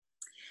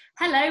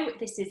Hello,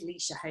 this is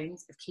Leisha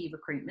Holmes of Key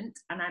Recruitment,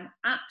 and I'm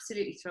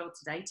absolutely thrilled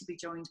today to be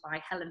joined by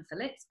Helen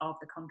Phillips of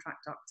The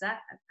Contract Doctor.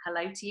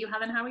 Hello to you,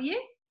 Helen. How are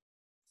you?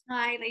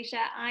 Hi, Leisha.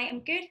 I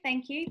am good,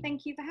 thank you.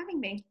 Thank you for having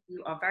me.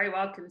 You are very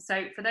welcome.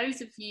 So for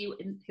those of you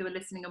who are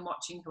listening and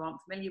watching who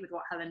aren't familiar with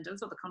what Helen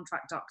does or The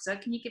Contract Doctor,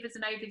 can you give us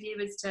an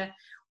overview as to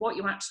what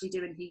you actually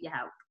do and who you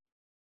help?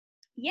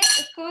 Yes,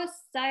 of course.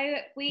 So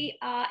we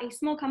are a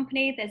small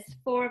company. There's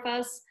 4 of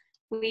us.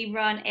 We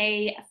run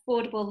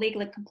affordable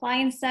legal and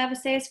compliance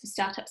services for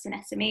startups and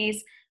SMEs.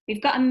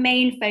 We've got a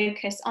main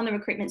focus on the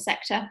recruitment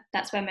sector.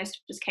 That's where most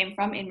of us came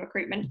from, in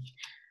recruitment.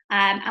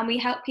 And we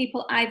help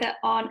people either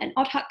on an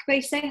ad hoc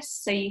basis,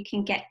 so you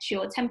can get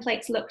your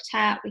templates looked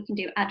at, we can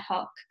do ad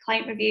hoc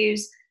client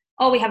reviews,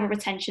 or we have a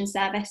retention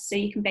service, so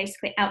you can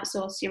basically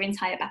outsource your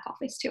entire back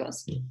office to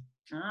us.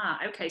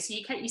 Okay. So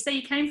you say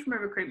you came from a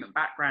recruitment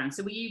background.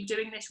 So were you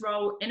doing this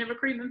role in a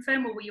recruitment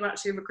firm, or were you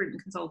actually a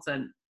recruitment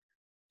consultant?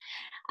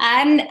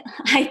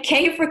 I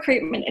gave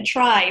recruitment a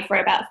try for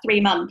about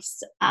 3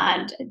 months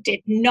and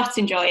did not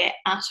enjoy it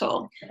at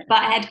all. But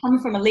I had come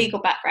from a legal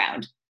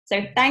background.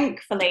 So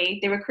thankfully,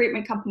 the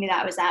recruitment company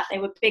that I was at, they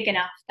were big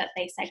enough that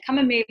they said, come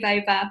and move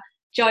over,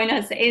 join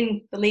us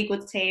in the legal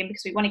team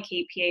because we want to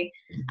keep you.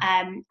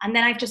 And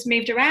then I've just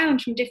moved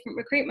around from different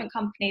recruitment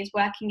companies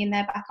working in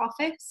their back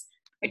office,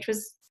 which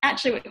was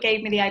actually what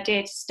gave me the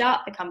idea to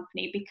start the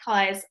company,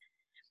 because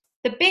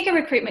the bigger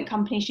recruitment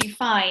companies you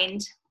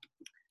find,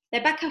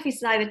 their back office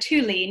is either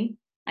too lean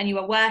and you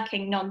are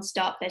working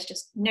non-stop, there's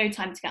just no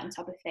time to get on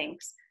top of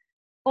things,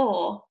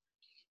 or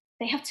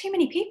they have too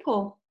many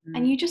people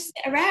and you just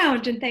sit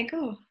around and think,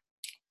 oh,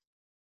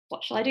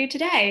 what shall I do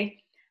today?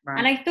 Right.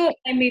 And I thought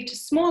I moved to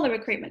smaller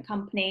recruitment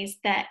companies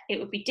that it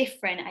would be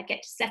different. I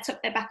get to set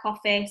up their back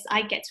office,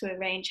 I get to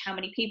arrange how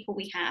many people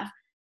we have.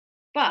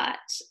 But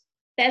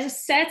there's a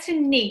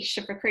certain niche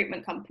of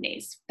recruitment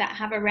companies that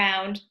have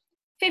around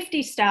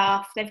 50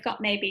 staff, they've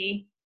got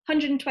maybe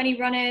 120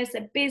 runners,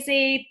 they're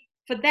busy.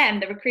 For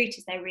them, the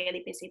recruiters, they're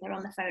really busy. They're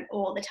on the phone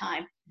all the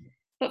time.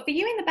 But for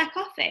you in the back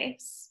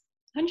office,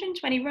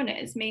 120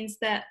 runners means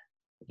that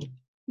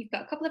you've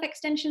got a couple of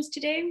extensions to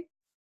do.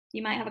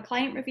 You might have a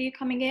client review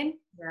coming in.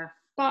 Yeah.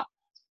 But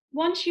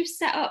once you've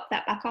set up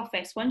that back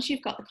office, once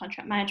you've got the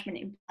contract management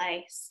in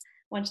place,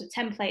 once the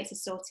templates are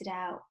sorted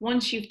out,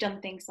 once you've done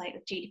things like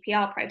the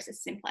GDPR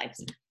processes in place,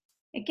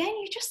 again,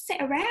 you just sit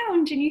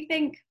around and you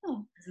think,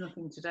 oh, there's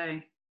nothing to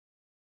do.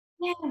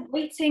 Yeah,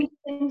 waiting for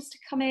things to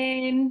come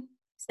in,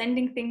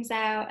 sending things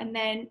out, and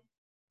then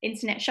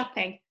internet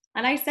shopping.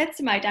 And I said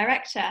to my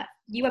director,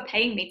 you are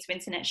paying me to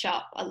internet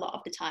shop a lot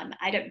of the time.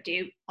 I don't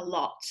do a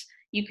lot.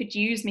 You could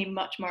use me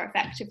much more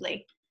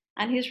effectively.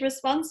 And his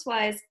response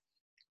was,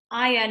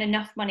 I earn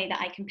enough money that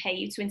I can pay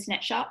you to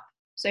internet shop.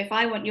 So if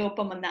I want your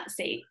bum on that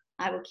seat,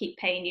 I will keep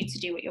paying you to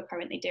do what you're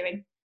currently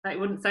doing. I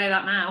wouldn't say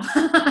that now.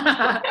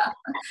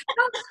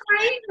 That's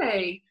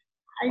crazy.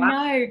 I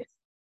know.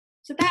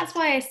 So that's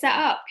why I set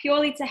up,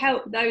 purely to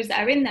help those that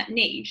are in that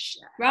niche,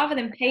 rather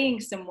than paying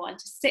someone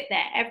to sit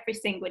there every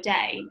single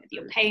day.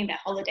 You're paying their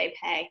holiday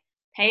pay,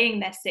 paying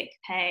their sick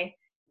pay,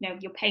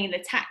 you're paying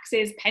the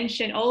taxes,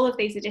 pension, all of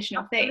these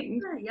additional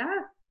things. Yeah.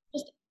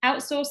 Just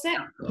outsource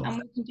it, and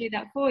we can do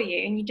that for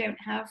you. And you don't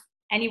have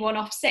anyone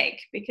off sick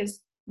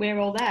because we're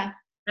all there.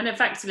 And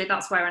effectively,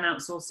 that's where an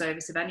outsourced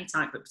service of any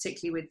type, but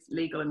particularly with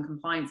legal and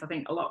compliance, I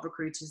think a lot of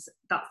recruiters,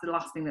 that's the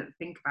last thing that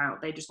they think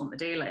about. They just want the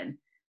deal in.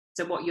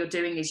 So what you're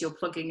doing is you're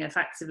plugging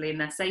effectively in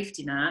their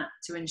safety net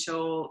to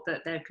ensure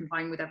that they're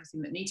complying with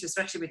everything that needs to,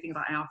 especially with things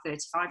like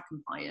IR35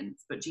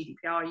 compliance, but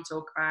GDPR you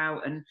talk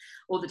about and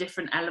all the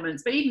different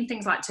elements, but even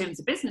things like terms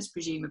of business,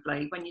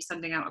 presumably, when you're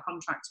sending out a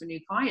contract to a new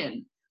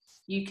client,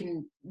 you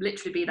can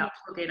literally be that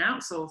plug-in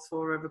outsource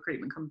for a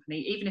recruitment company,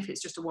 even if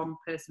it's just a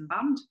one-person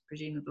band,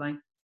 presumably.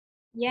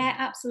 Yeah,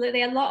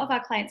 absolutely. A lot of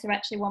our clients are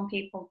actually one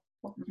person.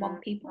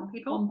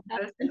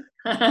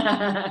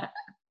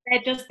 They're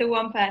just the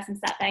one person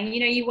sat there. And,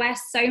 you wear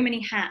so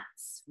many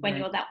hats when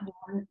you're that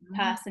one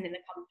person in the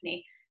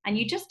company, and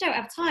you just don't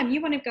have time.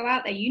 You want to go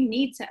out there, you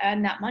need to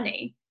earn that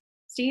money.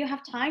 So you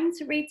have time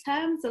to read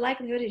terms. The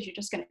likelihood is you're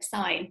just going to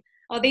sign.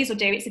 Oh, these will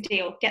do. It's a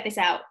deal. Get this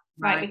out.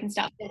 Right, we can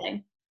start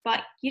billing.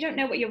 But you don't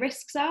know what your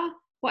risks are.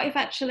 What if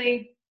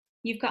actually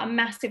you've got a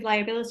massive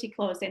liability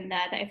clause in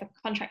there that if a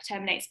contract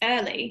terminates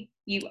early,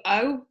 you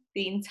owe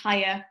the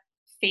entire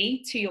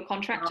fee to your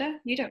contractor?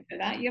 You don't know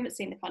that. You haven't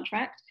seen the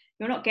contract.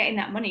 You're not getting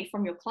that money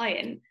from your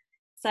client.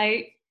 So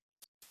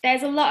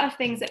there's a lot of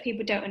things that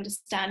people don't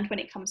understand when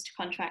it comes to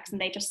contracts, and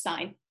they just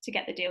sign to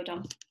get the deal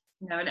done.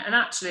 And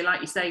actually, like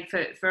you say,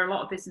 for a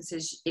lot of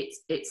businesses,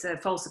 it's a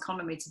false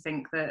economy to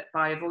think that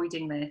by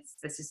avoiding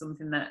this is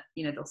something that,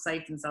 they'll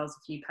save themselves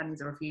a few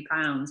pennies or a few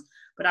pounds.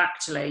 But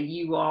actually,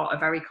 you are a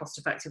very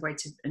cost-effective way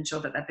to ensure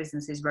that their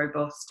business is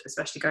robust,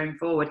 especially going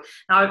forward.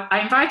 Now,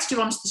 I invited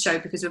you onto the show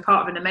because we're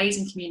part of an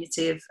amazing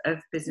community of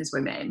business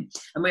women,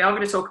 and we are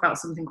going to talk about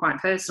something quite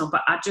personal.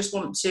 But I just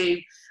want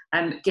to,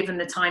 given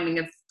the timing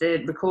of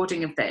the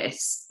recording of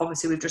this,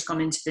 obviously we've just gone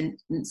into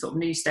the sort of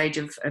new stage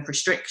of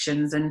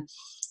restrictions, and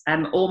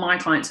all my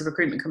clients are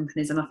recruitment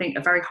companies, and I think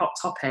a very hot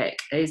topic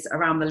is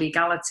around the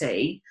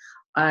legality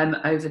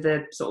over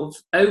the sort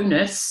of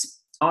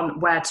onus on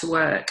where to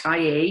work,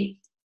 i.e.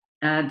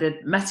 The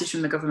message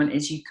from the government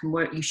is you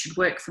should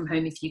work from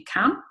home if you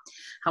can.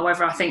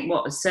 However, I think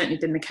what has certainly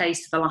been the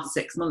case for the last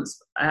 6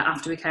 months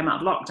after we came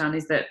out of lockdown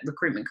is that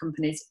recruitment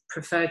companies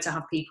prefer to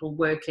have people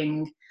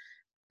working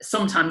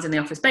sometimes in the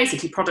office.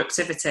 Basically,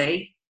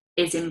 productivity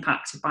is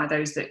impacted by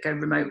those that go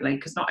remotely,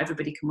 because not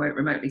everybody can work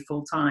remotely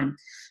full time.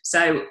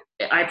 So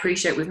I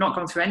appreciate we've not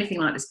gone through anything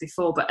like this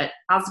before, but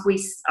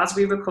as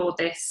we record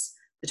this,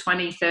 the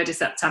 23rd of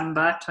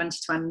September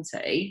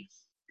 2020,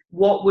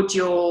 what would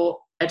your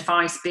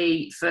advice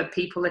be for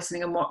people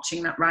listening and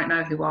watching that right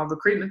now who are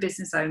recruitment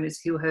business owners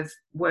who have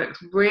worked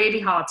really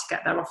hard to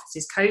get their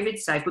offices COVID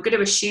safe? We're going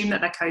to assume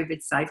that they're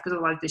COVID safe, because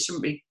otherwise they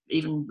shouldn't be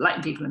even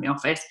letting people in the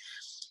office,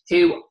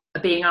 who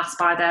are being asked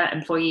by their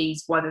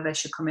employees whether they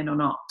should come in or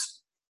not.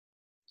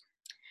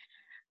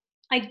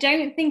 I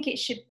don't think it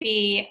should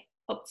be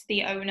up to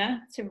the owner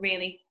to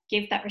really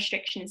give that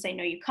restriction and say,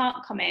 no, you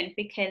can't come in,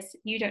 because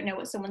you don't know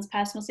what someone's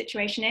personal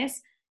situation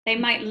is. They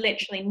might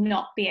literally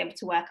not be able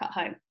to work at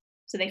home,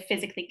 so they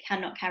physically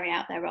cannot carry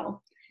out their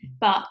role.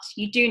 But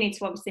you do need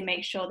to obviously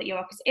make sure that your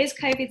office is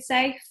COVID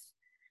safe.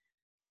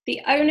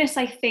 The onus,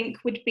 I think,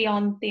 would be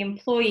on the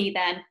employee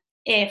then,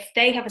 if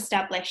they have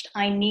established,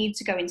 I need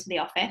to go into the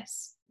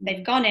office,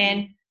 they've gone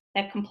in,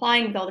 they're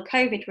complying with all the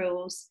COVID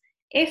rules.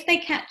 If they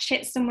catch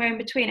it somewhere in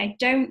between, I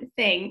don't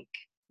think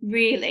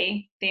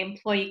really the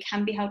employee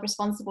can be held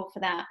responsible for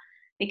that,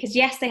 because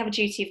yes, they have a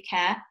duty of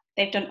care.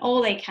 They've done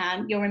all they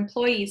can. Your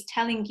employee is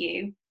telling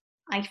you,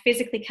 I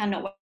physically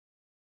cannot work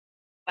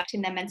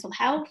in their mental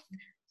health.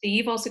 So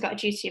you've also got a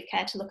duty of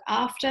care to look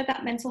after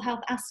that mental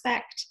health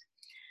aspect.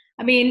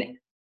 I mean,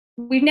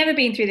 we've never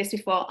been through this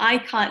before. I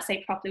can't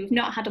say properly. We've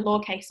not had a law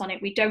case on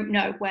it. We don't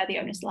know where the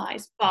onus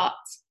lies. But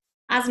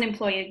as an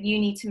employer, you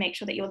need to make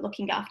sure that you're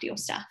looking after your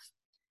staff.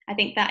 I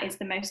think that is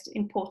the most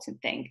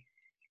important thing.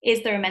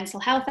 Is there a mental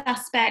health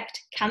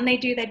aspect? Can they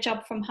do their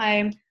job from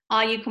home?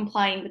 Are you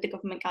complying with the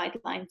government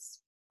guidelines?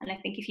 And I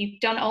think if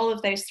you've done all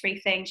of those three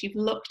things, you've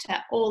looked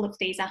at all of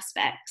these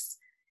aspects,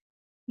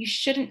 you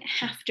shouldn't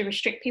have to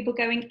restrict people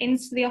going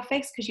into the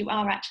office, because you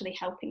are actually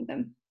helping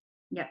them.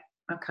 Yeah.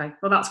 Okay.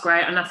 Well, that's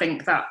great. And I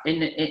think that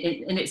in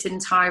its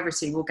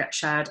entirety will get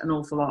shared an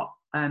awful lot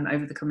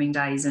over the coming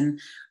days. And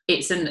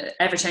it's an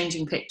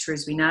ever-changing picture,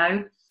 as we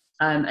know.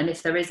 And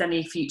if there is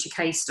any future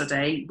case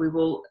study, we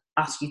will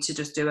ask you to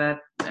just do a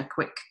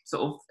quick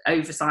sort of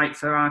oversight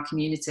for our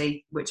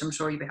community, which I'm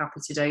sure you'll be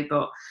happy to do,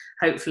 but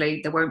hopefully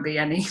there won't be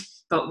any,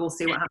 but we'll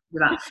see what happens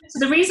with that. So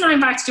the reason I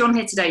invited you on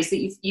here today is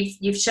that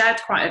you've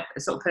shared quite a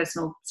sort of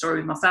personal story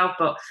with myself,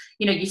 but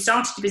you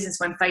started your business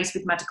when faced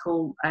with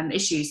medical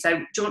issues. So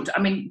do you want to,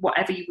 I mean,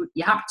 whatever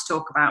you're happy to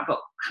talk about, but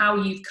how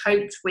you've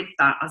coped with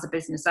that as a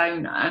business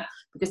owner,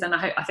 because then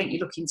I think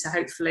you're looking to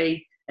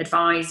hopefully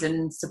advise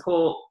and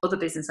support other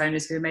business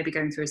owners who are maybe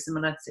going through a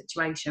similar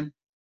situation.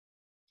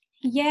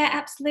 Yeah,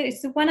 absolutely.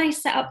 So when I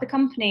set up the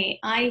company,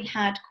 I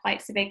had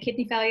quite severe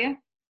kidney failure,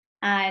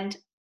 and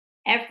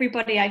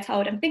everybody I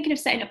told, I'm thinking of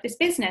setting up this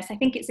business. I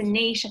think it's a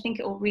niche. I think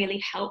it will really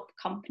help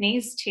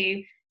companies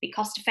to be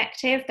cost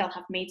effective. They'll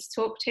have me to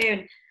talk to.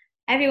 And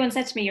everyone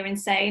said to me, you're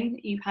insane.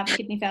 You have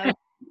kidney failure.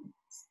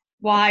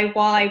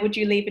 Why would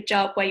you leave a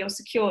job where you're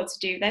secure to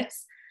do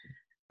this?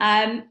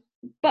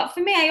 But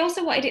for me, I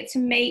also wanted it to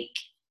make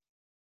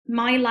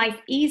my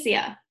life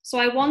easier. So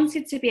I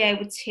wanted to be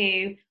able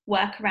to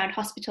work around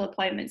hospital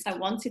appointments. I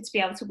wanted to be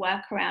able to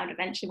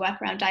eventually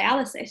work around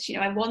dialysis.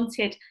 I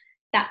wanted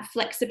that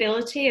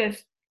flexibility of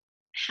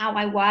how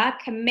I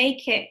work and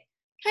make it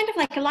kind of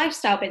like a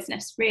lifestyle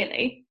business,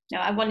 really.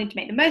 I wanted to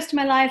make the most of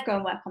my life, go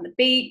and work on the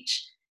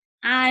beach.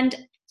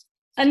 And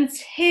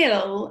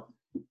until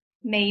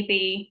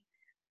maybe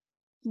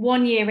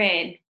 1 year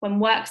in, when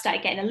work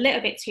started getting a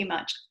little bit too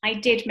much, I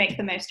did make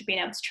the most of being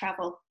able to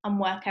travel and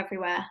work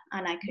everywhere,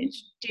 and I could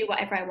do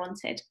whatever I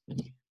wanted.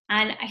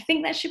 And I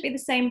think that should be the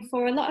same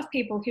for a lot of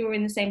people who are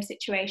in the same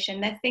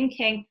situation. They're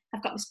thinking,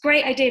 I've got this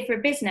great idea for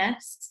a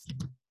business.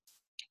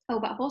 Oh,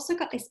 but I've also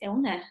got this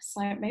illness,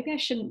 so maybe I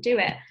shouldn't do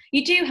it.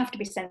 You do have to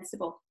be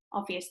sensible,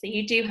 obviously.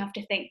 You do have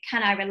to think,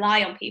 can I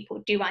rely on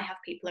people? Do I have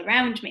people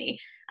around me?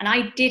 And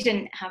I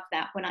didn't have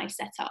that when I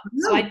set up.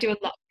 No. So I do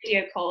a lot of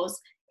video calls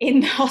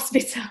in the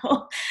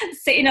hospital,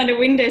 sitting on a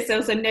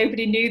windowsill so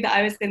nobody knew that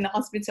I was in the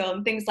hospital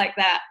and things like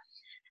that.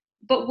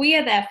 But we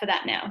are there for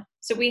that now.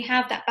 So we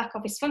have that back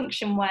office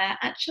function where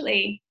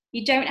actually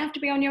you don't have to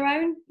be on your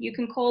own. You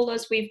can call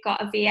us. We've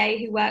got a VA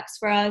who works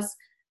for us.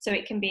 So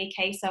it can be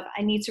a case of,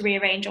 I need to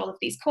rearrange all of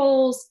these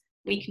calls.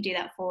 We can do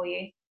that for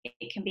you.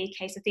 It can be a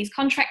case of these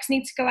contracts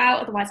need to go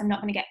out, otherwise I'm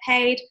not going to get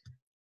paid.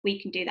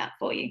 We can do that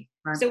for you.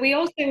 Right. So we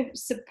also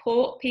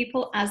support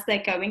people as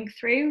they're going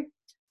through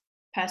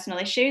personal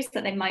issues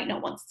that they might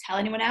not want to tell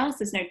anyone else.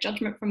 There's no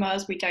judgment from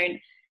us. We don't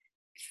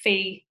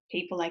fee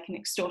people like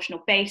an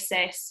extortional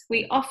basis.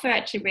 We offer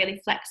actually really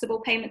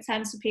flexible payment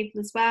terms for people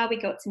as well. We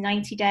go up to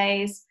 90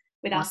 days.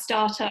 With our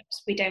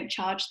startups, we don't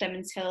charge them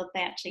until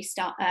they actually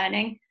start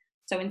earning.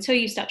 So until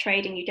you start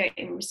trading, you don't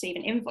even receive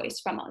an invoice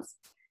from us.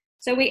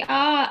 So we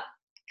are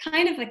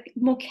kind of a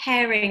more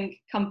caring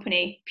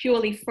company,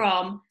 purely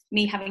from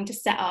me having to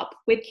set up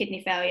with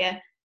kidney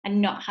failure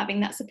and not having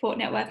that support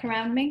network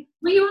around me.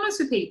 Were you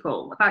honest with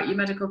people about your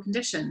medical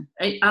condition,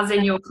 as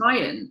in your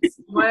clients?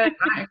 Right,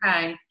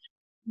 okay.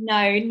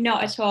 No,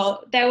 not at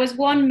all. There was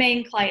one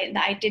main client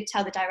that I did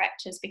tell the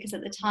directors, because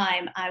at the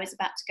time I was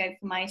about to go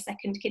for my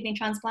second kidney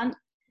transplant.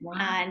 Wow.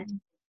 And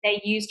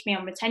they used me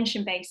on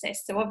retention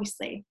basis. So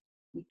obviously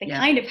they Yeah.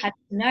 kind of had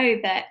to know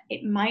that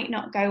it might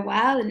not go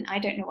well and I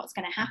don't know what's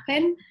going to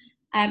happen.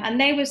 And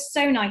they were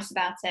so nice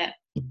about it.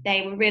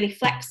 They were really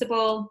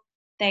flexible.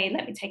 They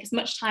let me take as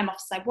much time off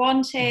as I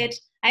wanted.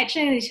 I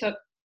actually only took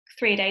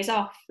 3 days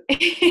off.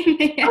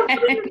 Oh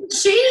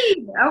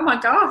my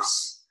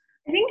gosh.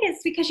 I think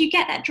it's because you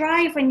get that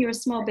drive when you're a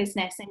small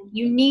business and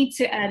you need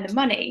to earn the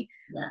money.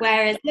 Yeah.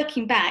 Whereas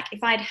looking back,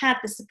 if I'd had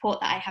the support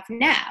that I have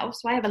now,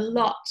 so I have a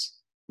lot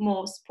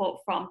more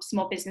support from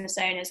small business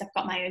owners. I've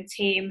got my own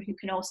team who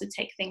can also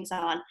take things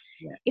on.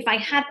 Yeah. If I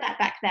had that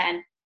back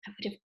then, I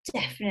would have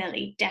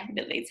definitely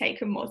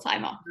taken more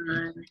time off.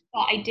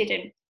 But I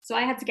didn't. So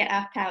I had to get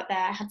back out there.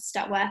 I had to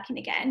start working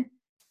again.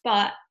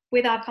 But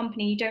with our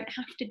company, you don't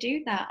have to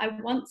do that. I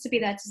want to be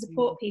there to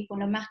support people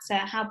no matter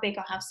how big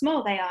or how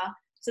small they are,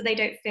 so they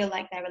don't feel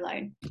like they're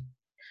alone.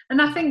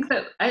 And I think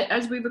that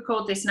as we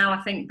record this now,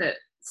 I think that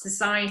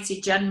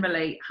society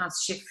generally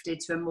has shifted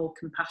to a more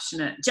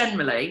compassionate,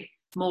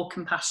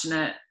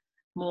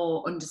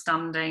 more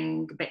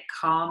understanding, a bit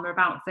calmer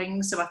about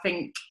things. So I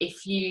think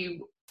if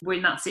you were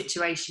in that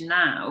situation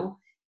now,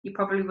 you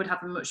probably would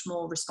have a much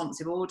more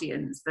responsive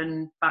audience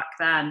than back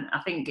then. I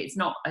think it's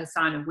not a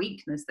sign of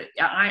weakness. That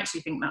I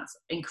actually think that's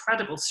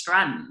incredible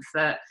strength,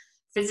 that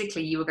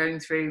physically you were going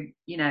through,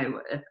 you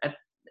know,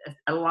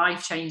 a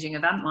life-changing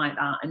event like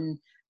that, and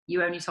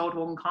you only told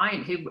one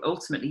client, who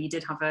ultimately you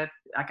did have a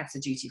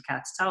duty of care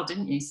to tell,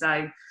 didn't you?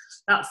 So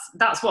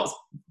that's what's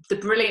the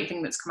brilliant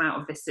thing that's come out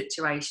of this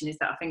situation, is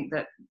that I think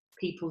that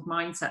people's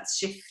mindsets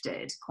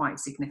shifted quite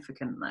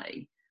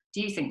significantly.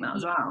 Do you think that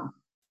as well?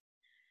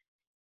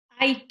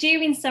 I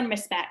do, in some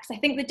respects. I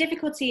think the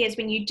difficulty is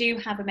when you do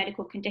have a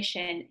medical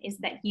condition is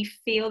that you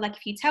feel like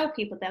if you tell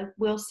people, they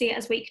will see it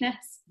as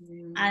weakness.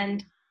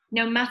 And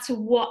no matter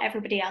what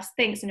everybody else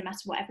thinks and no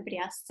matter what everybody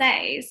else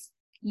says,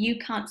 you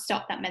can't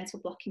stop that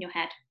mental block in your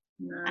head.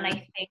 And I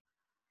think,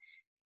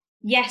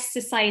 yes,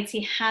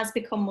 society has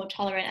become more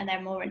tolerant and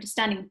they're more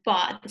understanding,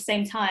 but at the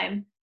same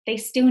time, they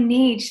still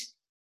need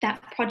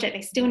that project,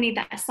 they still need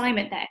that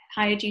assignment that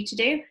hired you to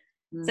do.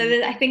 So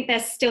I think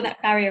there's still that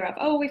barrier of,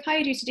 oh, we've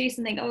hired you to do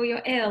something, oh,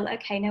 you're ill,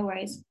 okay, no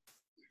worries.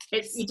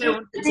 You don't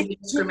want it to be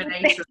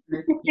discriminatory.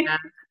 Yeah.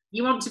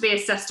 You want to be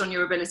assessed on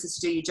your ability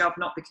to do your job,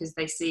 not because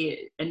they see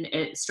it and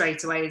it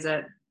straight away as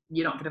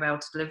you're not going to be able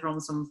to deliver on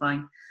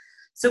something.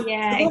 So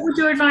what would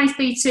your advice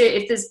be to,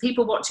 if there's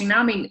people watching now?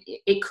 I mean,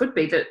 it could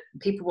be that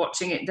people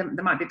watching it, there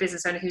might be a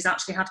business owner who's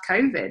actually had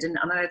COVID, and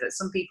I know that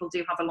some people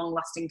do have a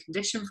long-lasting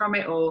condition from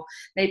it, or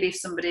maybe if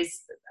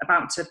somebody's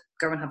about to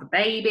go and have a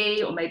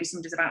baby, or maybe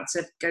somebody's about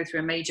to go through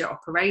a major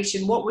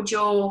operation. What would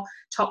your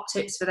top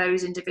tips for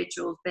those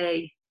individuals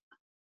be?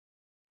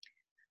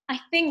 I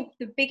think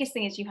the biggest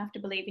thing is you have to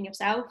believe in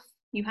yourself.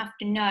 You have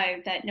to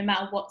know that no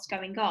matter what's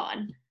going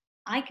on,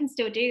 I can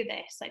still do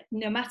this. Like,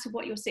 no matter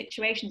what your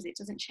situation is, it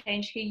doesn't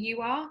change who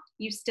you are.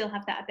 You still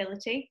have that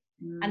ability.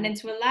 And then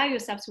to allow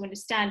yourself to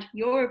understand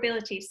your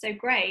ability is so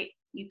great,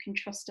 you can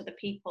trust other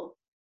people.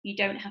 You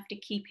don't have to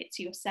keep it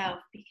to yourself,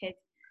 because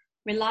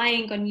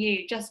relying on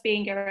you, just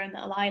being your own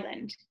little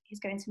island, is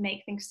going to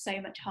make things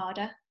so much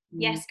harder.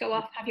 Yes, go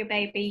off, have your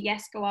baby.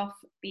 Yes, go off,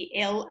 be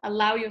ill.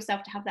 Allow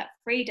yourself to have that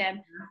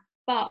freedom.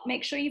 But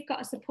make sure you've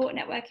got a support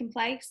network in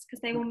place, because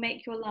they will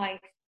make your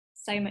life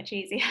so much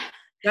easier.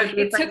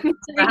 It took me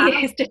 3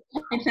 years to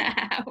find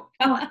that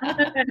out.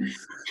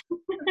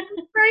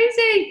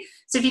 Crazy.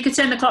 So if you could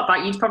turn the clock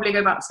back, you'd probably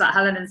go back to that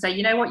Helen and say,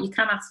 you know what, you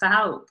can ask for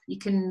help. You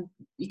can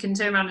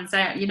turn around and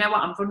say, you know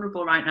what, I'm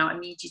vulnerable right now. I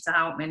need you to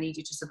help me. I need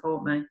you to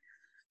support me.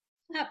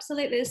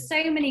 Absolutely. There's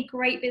so many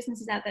great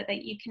businesses out there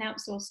that you can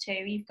outsource to.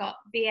 You've got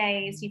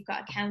VAs, you've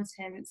got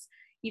accountants,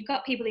 you've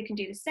got people who can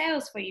do the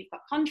sales for you, you've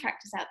got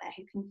contractors out there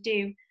who can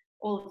do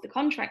all of the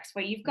contracts for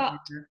you. You've got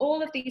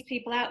all of these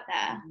people out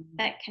there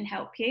that can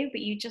help you, but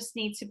you just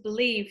need to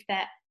believe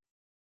that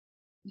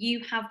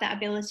you have that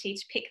ability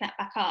to pick that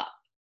back up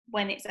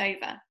when it's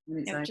over.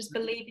 Just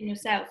believe in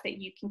yourself that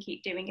you can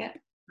keep doing it.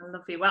 I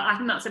love you. Well, I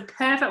think that's a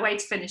perfect way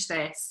to finish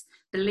this.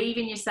 Believe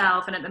in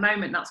yourself, and at the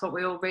moment that's what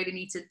we all really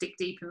need to dig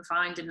deep and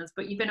find in us.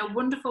 But you've been a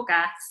wonderful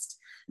guest,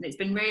 and it's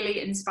been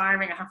really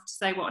inspiring. I have to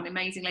say, what an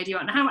amazing lady you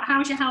are. And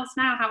how's your health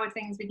now? How are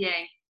things with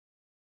you?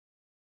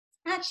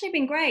 Actually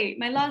been great.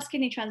 My last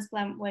kidney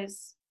transplant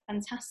was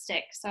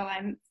fantastic, so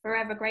I'm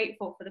forever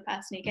grateful for the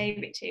person who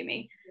gave it to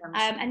me.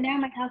 And now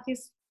my health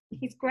is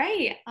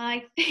great.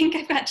 I think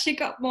I've actually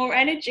got more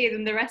energy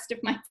than the rest of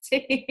my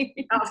team.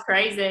 That's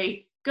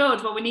crazy.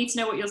 Good. Well, we need to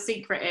know what your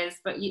secret is,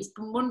 but it's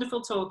been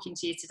wonderful talking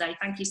to you today.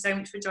 Thank you so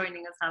much for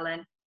joining us,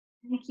 Helen.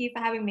 Thank you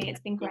for having me.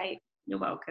 It's been great. You're welcome.